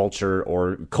unhealthy culture,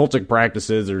 or cultic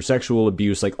practices, or sexual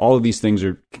abuse, like all of these things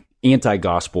are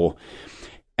anti-gospel.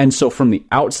 And so from the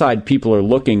outside, people are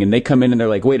looking, and they come in and they're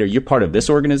like, wait, are you part of this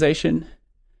organization?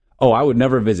 Oh, I would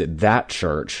never visit that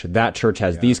church. That church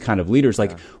has these kind of leaders.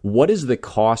 Like, what is the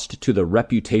cost to the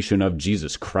reputation of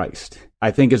Jesus Christ? I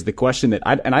think is the question that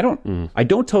I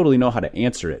don't totally know how to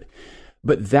answer it.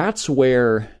 But that's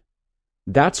where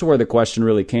the question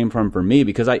really came from for me,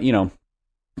 because I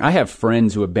have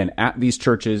friends who have been at these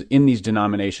churches, in these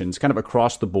denominations, kind of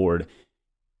across the board.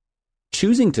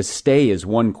 Choosing to stay is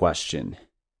one question.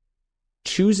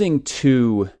 Choosing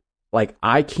to,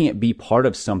 I can't be part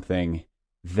of something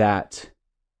that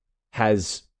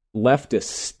has left a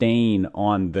stain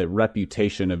on the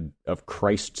reputation of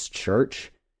Christ's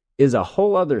church is a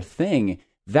whole other thing.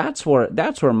 That's where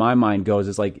my mind goes,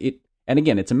 is like it. And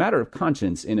again, it's a matter of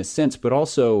conscience in a sense, but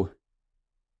also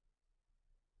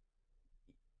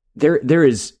there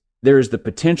is the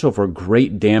potential for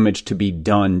great damage to be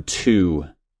done to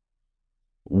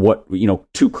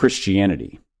to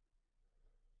Christianity.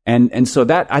 And so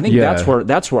that, I think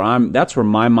that's where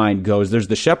my mind goes. There's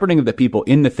the shepherding of the people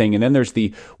in the thing, and then there's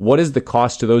the, what is the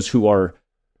cost to those who are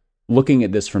looking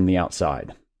at this from the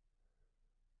outside?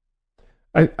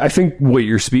 I think what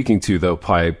you're speaking to, though,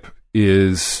 Pipe,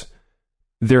 is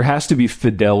there has to be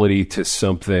fidelity to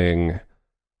something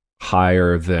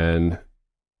higher than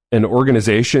an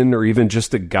organization or even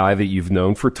just a guy that you've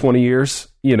known for 20 years,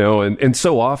 and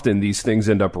so often these things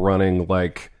end up running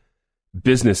like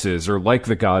businesses or like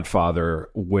The Godfather,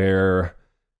 where,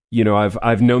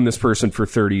 I've known this person for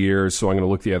 30 years, so I'm going to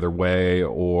look the other way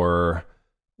or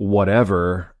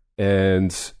whatever.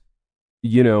 And,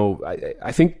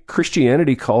 I think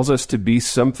Christianity calls us to be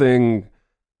something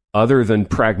other than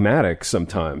pragmatic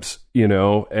sometimes,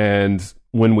 and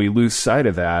when we lose sight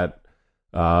of that,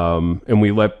 and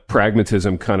we let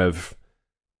pragmatism kind of,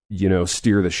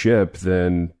 steer the ship,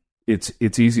 then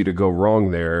it's easy to go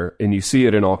wrong there. And you see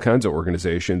it in all kinds of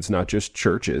organizations, not just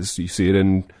churches. You see it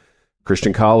in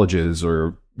Christian colleges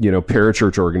or,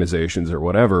 parachurch organizations or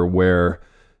whatever, where,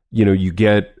 you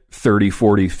get 30,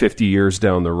 40, 50 years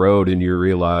down the road and you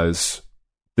realize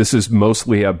this is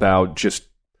mostly about just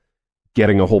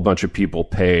getting a whole bunch of people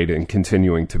paid and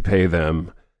continuing to pay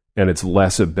them. And it's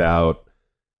less about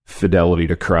fidelity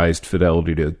to Christ,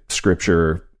 fidelity to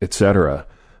Scripture, etc.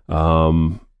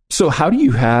 So how do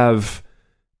you have,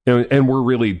 and we're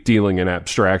really dealing in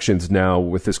abstractions now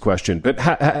with this question, but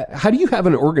how do you have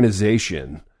an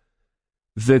organization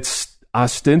that's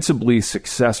ostensibly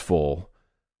successful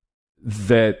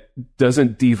that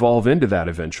doesn't devolve into that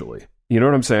eventually? You know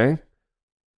what I'm saying?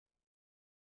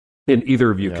 And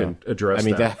either of you can address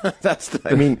that.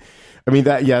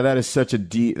 That is such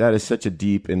a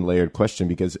deep and layered question,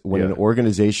 because when an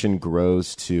organization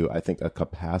grows to, I think, a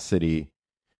capacity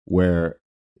where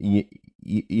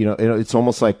it's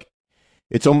almost like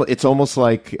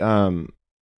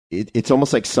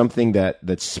something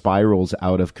that spirals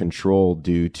out of control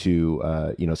due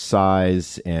to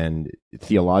size and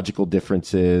theological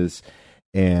differences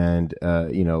and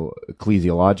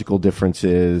ecclesiological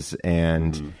differences,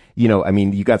 and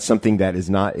you got something that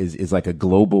is like a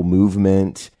global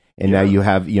movement, and now you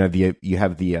have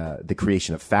the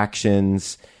creation of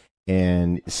factions,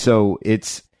 and so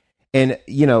it's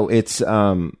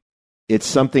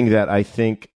something that I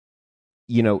think,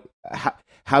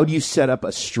 how do you set up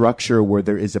a structure where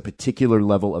there is a particular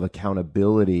level of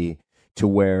accountability to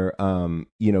where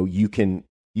you can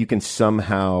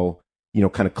somehow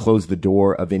kind of close the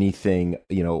door of anything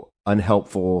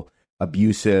unhelpful,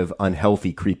 abusive,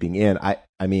 unhealthy creeping in. I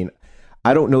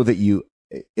don't know that you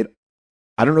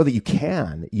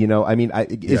can.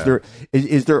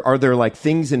 Are there like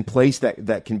things in place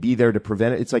that can be there to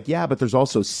prevent it? It's like, but there's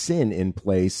also sin in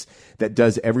place that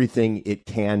does everything it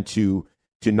can to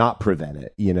not prevent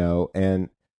it, and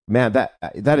man,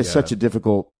 that is such a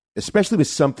difficult, especially with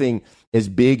something as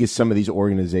big as some of these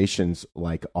organizations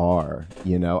like are,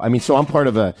 so I'm part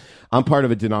of a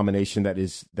denomination that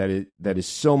is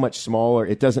so much smaller.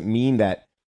 It doesn't mean that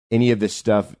any of this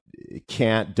stuff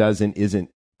isn't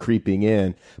creeping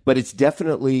in, but it's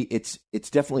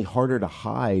definitely harder to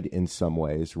hide in some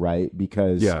ways, right?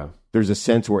 Because there's a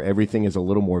sense where everything is a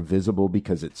little more visible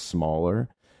because it's smaller.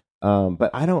 But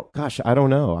I don't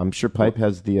know. I'm sure Pipe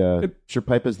has the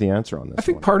answer on this. I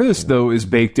think part of this though is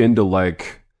baked into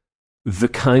like the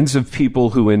kinds of people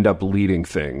who end up leading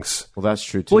things. Well, that's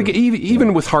true too. Like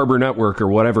even with Harbor Network or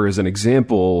whatever as an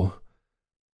example,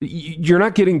 you're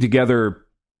not getting together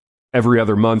every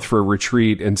other month for a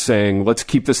retreat and saying, let's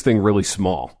keep this thing really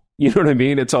small. You know what I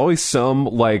mean? It's always some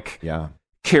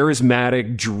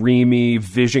charismatic, dreamy,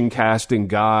 vision casting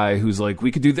guy who's like,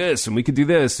 we could do this and we could do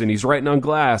this, and he's writing on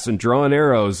glass and drawing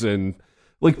arrows, and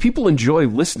like people enjoy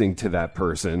listening to that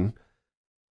person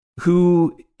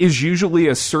who is usually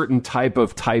a certain type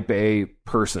of type A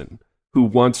person who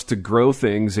wants to grow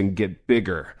things and get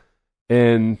bigger.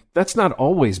 And that's not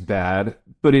always bad,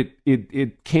 but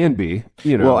it can be,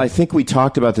 Well, I think we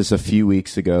talked about this a few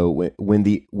weeks ago when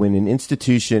an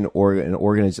institution or an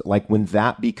organization, like when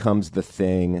that becomes the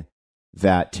thing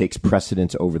that takes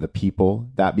precedence over the people,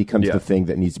 that becomes the thing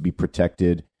that needs to be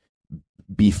protected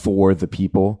before the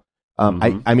people.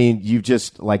 I mean, you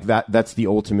just like that's the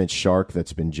ultimate shark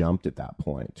that's been jumped at that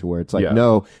point, to where it's like,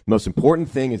 no, the most important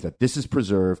thing is that this is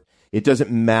preserved. It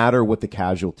doesn't matter what the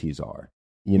casualties are.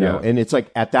 And it's like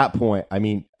at that point,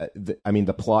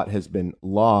 the plot has been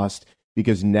lost,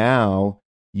 because now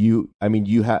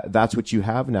that's what you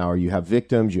have now, or you have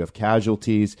victims, you have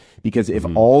casualties, because if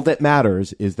all that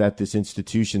matters is that this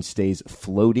institution stays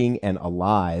floating and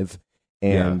alive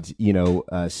and,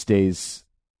 stays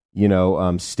in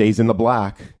the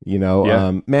black,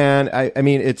 man,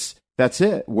 that's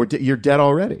it. You're dead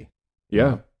already.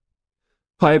 Yeah.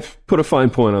 Pipe, put a fine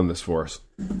point on this for us.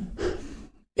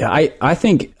 Yeah, I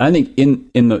think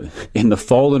in the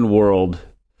fallen world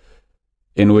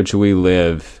in which we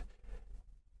live,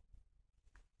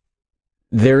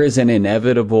 there is an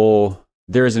inevitable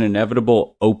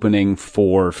opening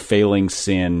for failing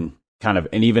sin, kind of,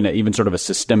 and even sort of a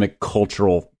systemic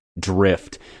cultural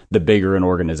drift the bigger an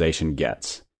organization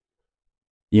gets.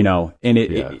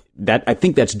 And I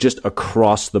think that's just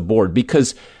across the board,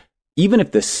 because even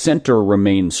if the center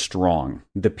remains strong,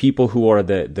 the people who are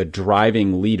the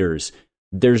driving leaders,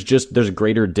 there's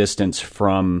greater distance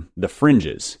from the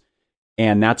fringes.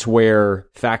 And that's where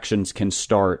factions can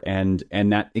start. And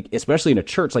that, especially in a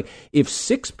church, like if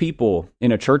 6 people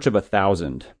in a church of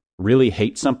 1,000 really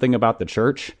hate something about the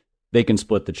church, they can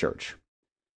split the church.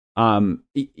 And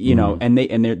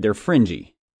they're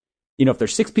fringy. If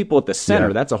there's 6 people at the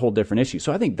center, that's a whole different issue.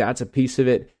 So I think that's a piece of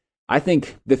it. I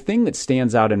think the thing that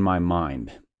stands out in my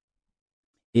mind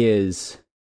is,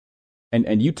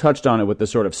 and you touched on it with the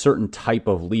sort of certain type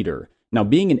of leader. Now,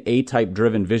 being an A-type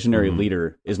driven visionary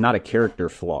leader is not a character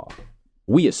flaw.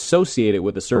 We associate it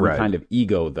with a certain kind of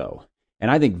ego, though, and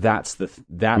I think that's the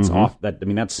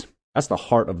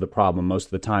heart of the problem most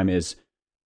of the time, is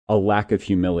a lack of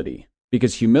humility,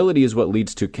 because humility is what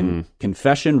leads to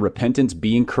confession, repentance,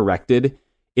 being corrected.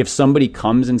 If somebody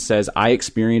comes and says, "I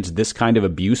experienced this kind of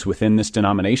abuse within this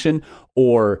denomination,"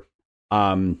 or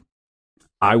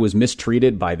I was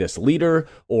mistreated by this leader,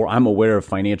 or I'm aware of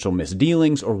financial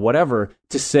misdealings, or whatever,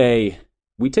 to say,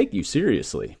 we take you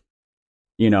seriously.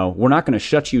 We're not going to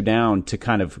shut you down to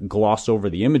kind of gloss over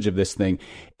the image of this thing,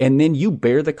 and then you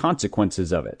bear the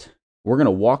consequences of it. We're going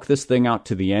to walk this thing out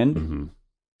to the end,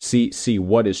 see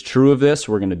what is true of this.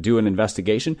 We're going to do an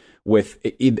investigation with,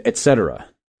 et cetera.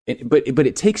 But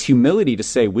it takes humility to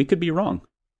say, we could be wrong,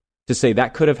 to say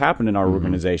that could have happened in our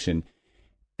organization,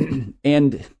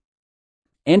 and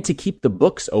to keep the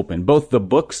books open, both the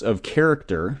books of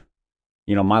character,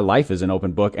 my life is an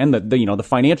open book, and the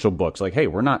financial books. Like, hey,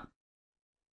 we're not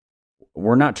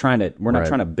trying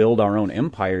to build our own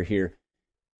empire here.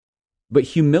 But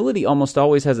humility almost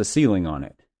always has a ceiling on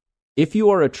it. If you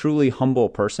are a truly humble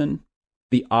person,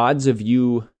 the odds of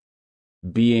you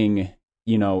being,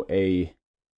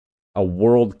 a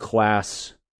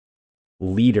world-class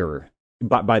leader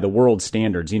by the world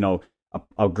standards,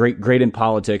 a great in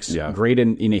politics, great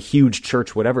in a huge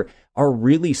church, whatever, are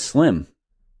really slim,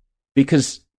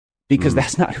 because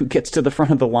that's not who gets to the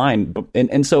front of the line.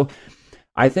 And so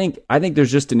I think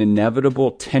there's just an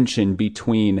inevitable tension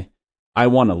between, I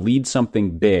want to lead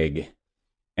something big,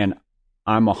 and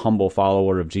I'm a humble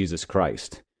follower of Jesus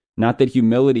Christ. Not that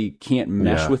humility can't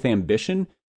mesh with ambition,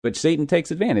 but Satan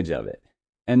takes advantage of it.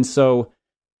 And so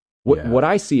what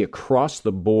I see across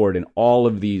the board in all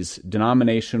of these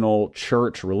denominational,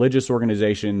 church, religious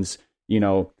organizations,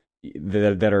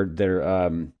 that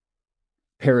are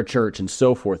parachurch and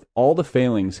so forth, all the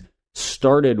failings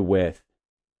started with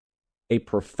a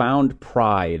profound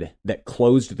pride that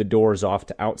closed the doors off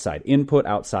to outside input,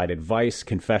 outside advice,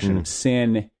 confession of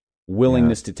sin,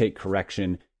 willingness to take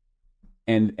correction.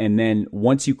 And then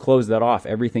once you close that off,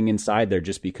 everything inside there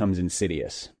just becomes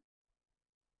insidious.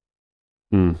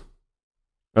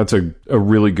 That's a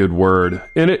really good word.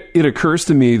 And it occurs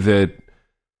to me that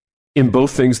in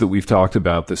both things that we've talked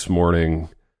about this morning,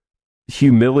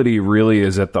 humility really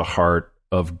is at the heart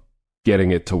of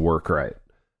getting it to work right.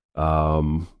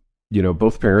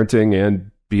 Both parenting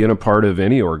and being a part of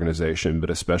any organization, but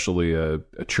especially a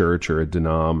church or a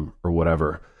denom or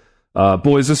whatever.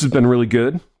 Boys, this has been really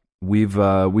good. We've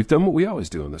done what we always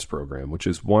do in this program, which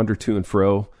is wander to and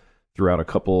fro throughout a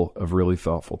couple of really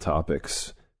thoughtful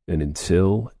topics. And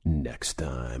until next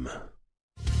time.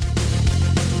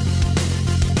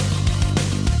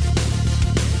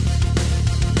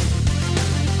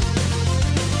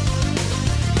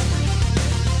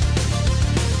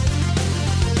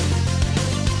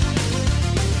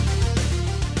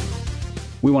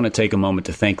 We want to take a moment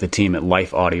to thank the team at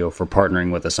Life Audio for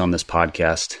partnering with us on this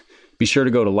podcast. Be sure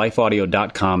to go to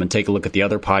lifeaudio.com and take a look at the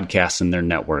other podcasts in their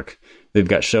network. They've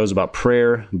got shows about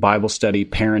prayer, Bible study,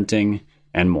 parenting,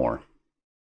 and more.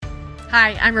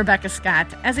 Hi, I'm Rebecca Scott.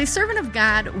 As a servant of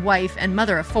God, wife, and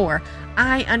mother of 4,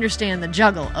 I understand the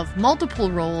juggle of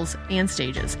multiple roles and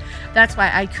stages. That's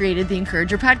why I created the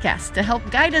Encourager podcast, to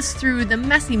help guide us through the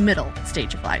messy middle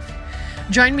stage of life.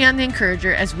 Join me on the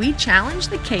Encourager as we challenge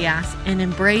the chaos and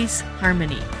embrace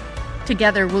harmony.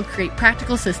 Together, we'll create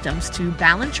practical systems to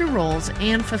balance your roles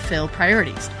and fulfill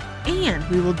priorities. And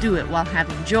we will do it while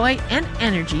having joy and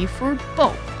energy for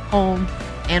both home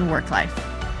and work life.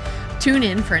 Tune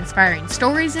in for inspiring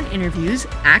stories and interviews,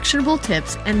 actionable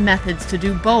tips, and methods to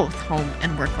do both home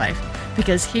and work life.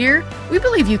 Because here, we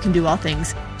believe you can do all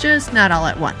things, just not all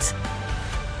at once.